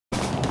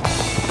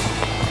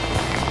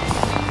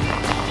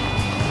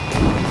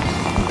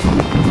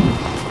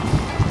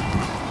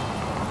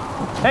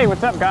Hey,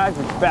 what's up guys?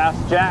 It's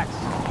Fast Jax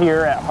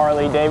here at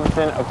Harley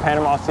Davidson of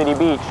Panama City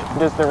Beach.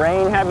 Does the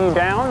rain have you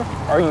down?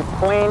 Are you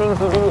planning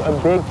to do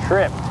a big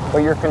trip, but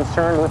you're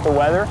concerned with the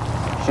weather?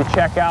 You should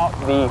check out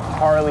the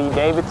Harley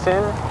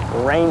Davidson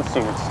rain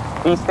suits.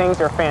 These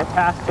things are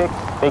fantastic.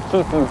 They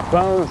keep you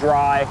bone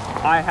dry.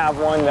 I have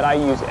one that I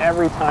use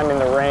every time in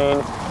the rain.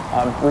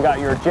 We got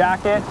your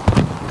jacket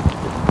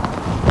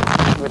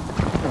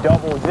with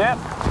double zip,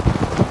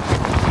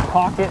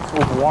 pockets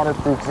with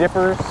waterproof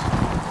zippers,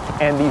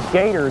 and these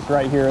gaiters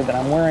right here that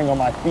I'm wearing on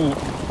my feet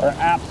are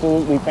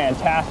absolutely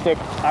fantastic.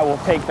 I will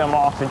take them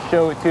off and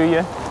show it to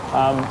you.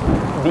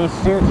 These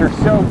suits are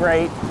so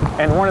great,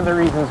 and one of the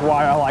reasons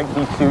why I like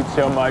these suits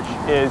so much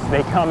is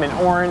they come in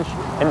orange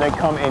and they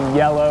come in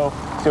yellow.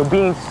 So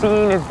being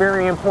seen is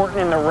very important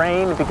in the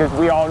rain, because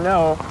we all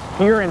know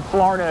here in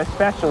Florida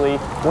especially,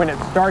 when it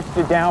starts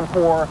to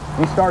downpour,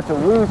 you start to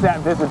lose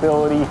that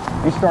visibility,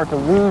 you start to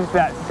lose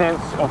that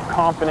sense of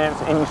confidence,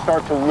 and you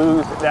start to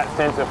lose that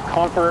sense of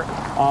comfort,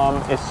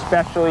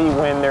 especially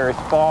when there is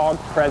fog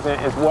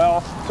present as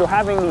well. So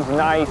having these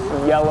nice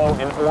yellow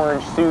and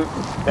orange suits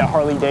that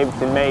Harley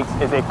Davidson makes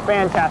is a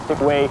fantastic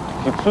way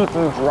to keep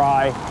you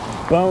dry,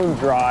 bone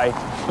dry,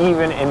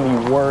 even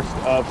in the worst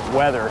of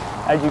weather.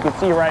 As you can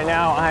see right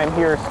now, I am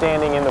here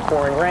standing in the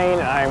pouring rain.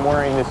 I am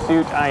wearing the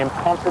suit. I am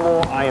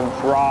comfortable, I am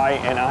dry,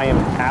 and I am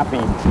happy.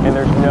 And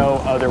there's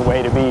no other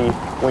way to be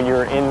when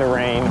you're in the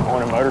rain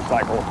on a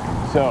motorcycle.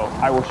 So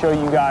I will show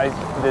you guys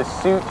this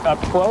suit up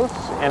close,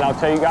 and I'll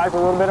tell you guys a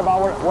little bit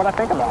about what I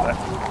think about it.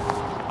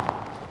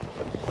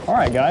 All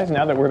right guys,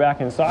 now that we're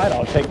back inside,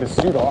 I'll take the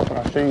suit off and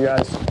I'll show you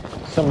guys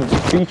some of the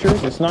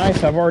features. It's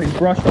nice. I've already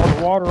brushed all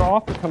the water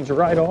off. It comes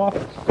right off.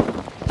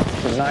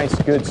 It's a nice,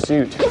 good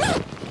suit.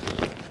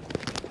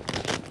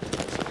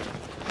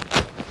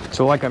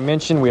 So like I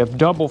mentioned, we have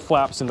double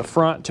flaps in the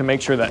front to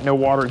make sure that no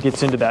water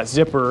gets into that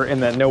zipper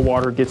and that no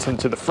water gets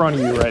into the front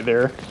of you right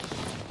there.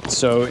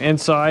 So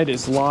inside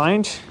is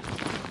lined.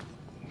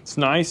 It's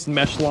nice,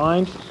 mesh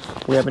lined.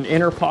 We have an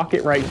inner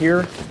pocket right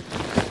here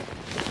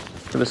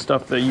for the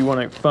stuff that you want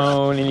to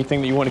phone,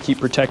 anything that you want to keep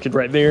protected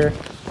right there.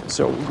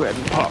 So we'll go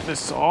ahead and pop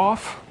this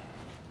off.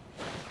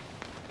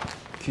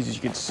 As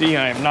you can see,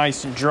 I am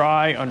nice and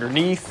dry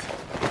underneath.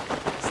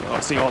 So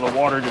see, all the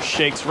water just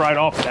shakes right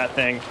off of that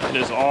thing. It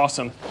is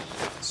awesome.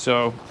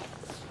 So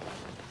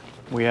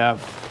we have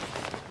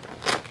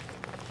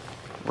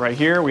right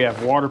here, we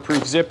have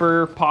waterproof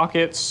zipper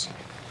pockets,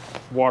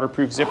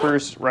 waterproof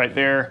zippers right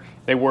there.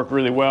 They work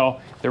really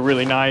well. They're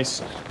really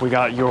nice. We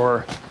got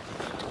your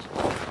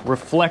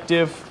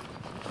reflective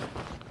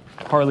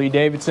Harley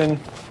Davidson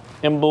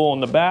emblem on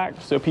the back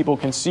so people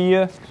can see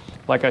you.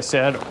 Like I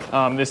said,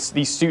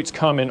 these suits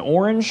come in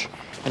orange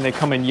and they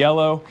come in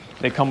yellow.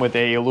 They come with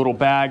a little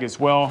bag as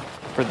well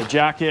for the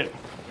jacket.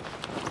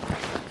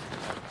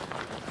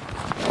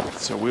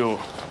 So we'll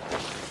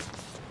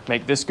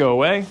make this go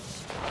away.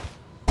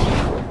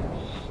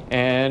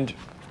 And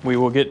we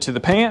will get to the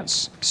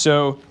pants.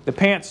 So the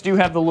pants do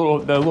have the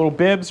little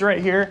bibs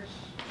right here.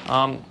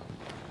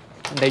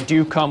 They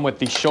do come with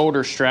the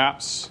shoulder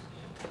straps.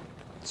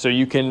 So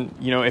you can,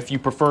 if you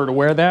prefer to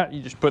wear that,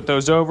 you just put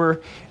those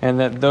over, and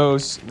that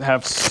those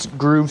have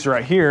grooves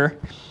right here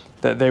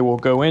that they will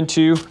go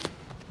into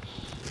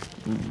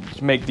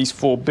to make these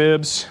full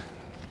bibs.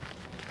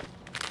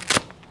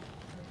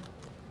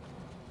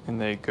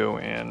 And they go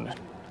in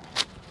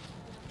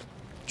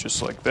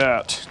just like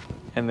that.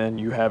 And then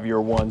you have your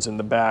ones in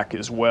the back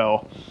as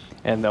well.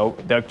 And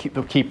they'll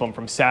keep them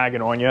from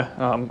sagging on you.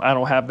 I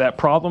don't have that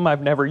problem.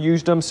 I've never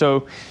used them,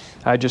 so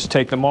I just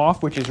take them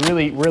off, which is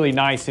really, really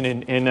nice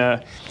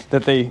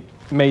that they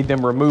made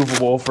them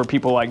removable for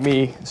people like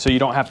me, so you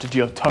don't have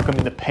to tuck them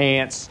in the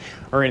pants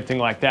or anything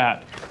like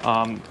that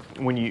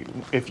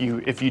if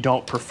you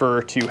don't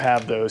prefer to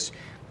have those.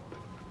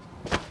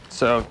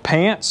 So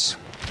pants.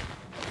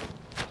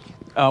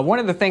 One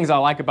of the things I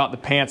like about the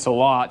pants a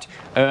lot,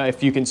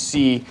 if you can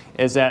see,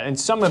 is that in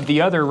some of the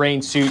other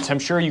rain suits, I'm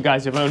sure you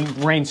guys have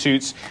owned rain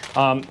suits,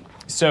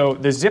 so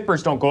the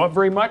zippers don't go up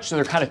very much, so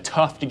they're kind of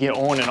tough to get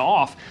on and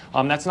off.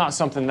 That's not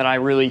something that I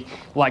really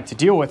like to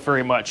deal with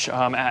very much,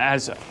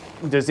 as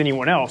does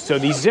anyone else. So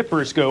these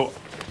zippers go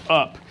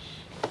up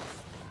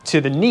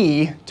to the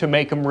knee to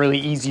make them really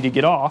easy to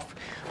get off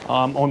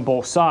on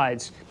both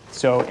sides.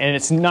 So, and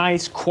it's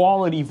nice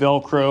quality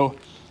Velcro.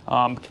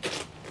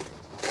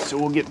 So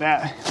we'll get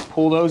that,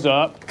 pull those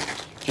up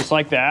just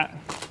like that.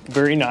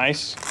 Very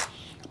nice.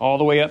 All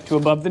the way up to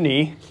above the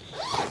knee.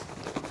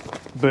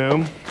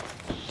 Boom.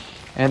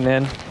 And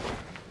then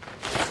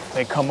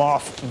they come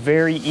off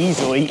very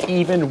easily,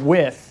 even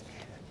with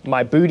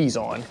my booties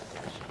on.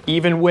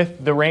 Even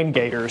with the rain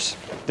gaiters,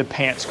 the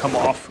pants come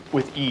off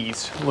with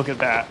ease. Look at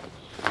that.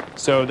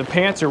 So the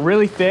pants are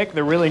really thick.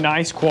 They're really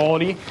nice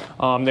quality.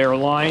 They're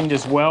lined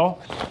as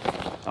well.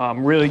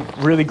 Really,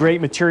 really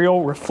great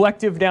material.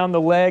 Reflective down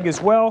the leg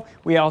as well.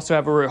 We also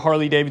have a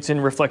Harley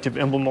Davidson reflective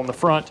emblem on the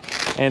front,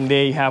 and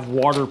they have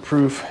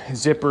waterproof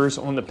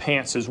zippers on the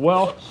pants as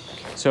well.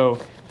 So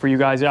for you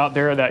guys out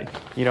there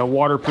that, you know,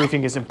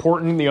 waterproofing is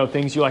important, you know,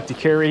 things you like to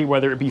carry,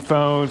 whether it be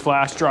phone,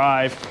 flash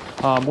drive,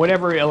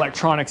 whatever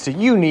electronics that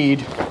you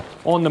need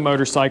on the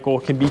motorcycle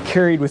can be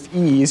carried with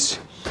ease.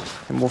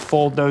 And we'll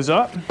fold those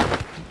up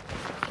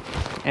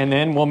and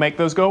then we'll make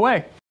those go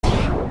away.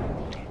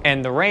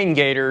 And the rain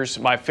gaiters,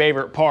 my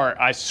favorite part,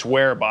 I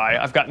swear by.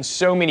 I've gotten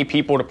so many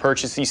people to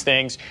purchase these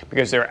things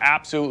because they're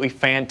absolutely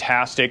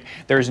fantastic.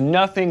 There's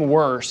nothing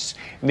worse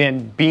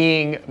than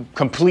being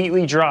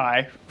completely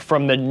dry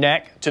from the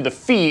neck to the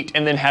feet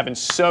and then having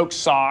soaked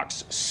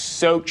socks,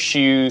 soaked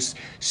shoes,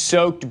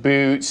 soaked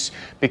boots,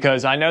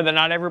 because I know that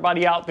not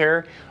everybody out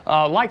there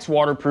likes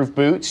waterproof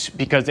boots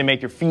because they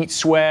make your feet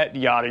sweat,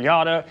 yada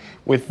yada.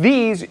 With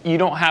these, you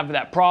don't have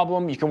that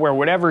problem. You can wear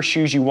whatever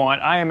shoes you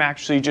want. I am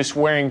actually just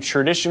wearing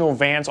traditional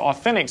Vans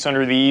Authentics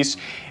under these,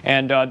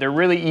 and they're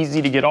really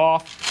easy to get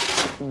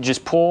off.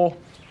 Just pull,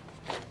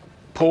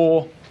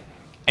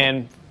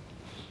 and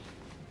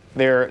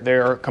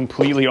they're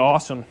completely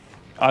awesome.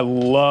 I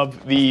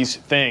love these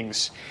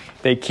things.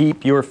 They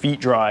keep your feet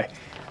dry.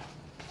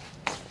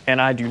 And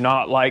I do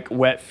not like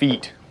wet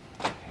feet.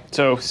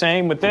 So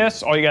same with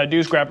this, all you gotta do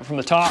is grab it from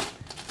the top,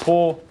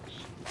 pull,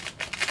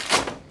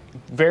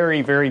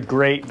 very, very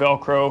great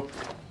Velcro,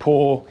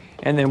 pull,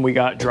 and then we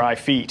got dry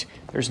feet.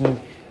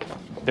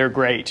 They're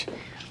great.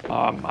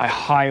 I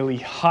highly,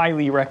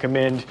 highly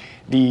recommend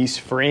these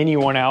for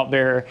anyone out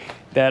there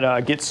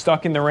that gets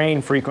stuck in the rain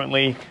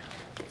frequently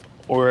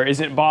or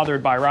isn't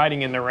bothered by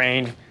riding in the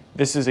rain.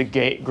 This is a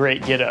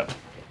great get up.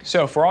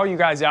 So for all you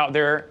guys out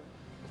there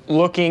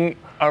looking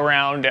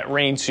around at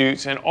rain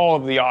suits and all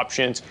of the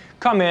options,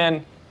 come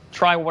in,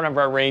 try one of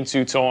our rain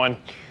suits on.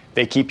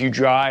 They keep you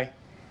dry,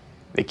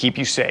 they keep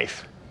you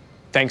safe.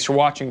 Thanks for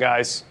watching,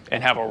 guys,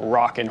 and have a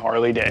rockin'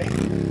 Harley day.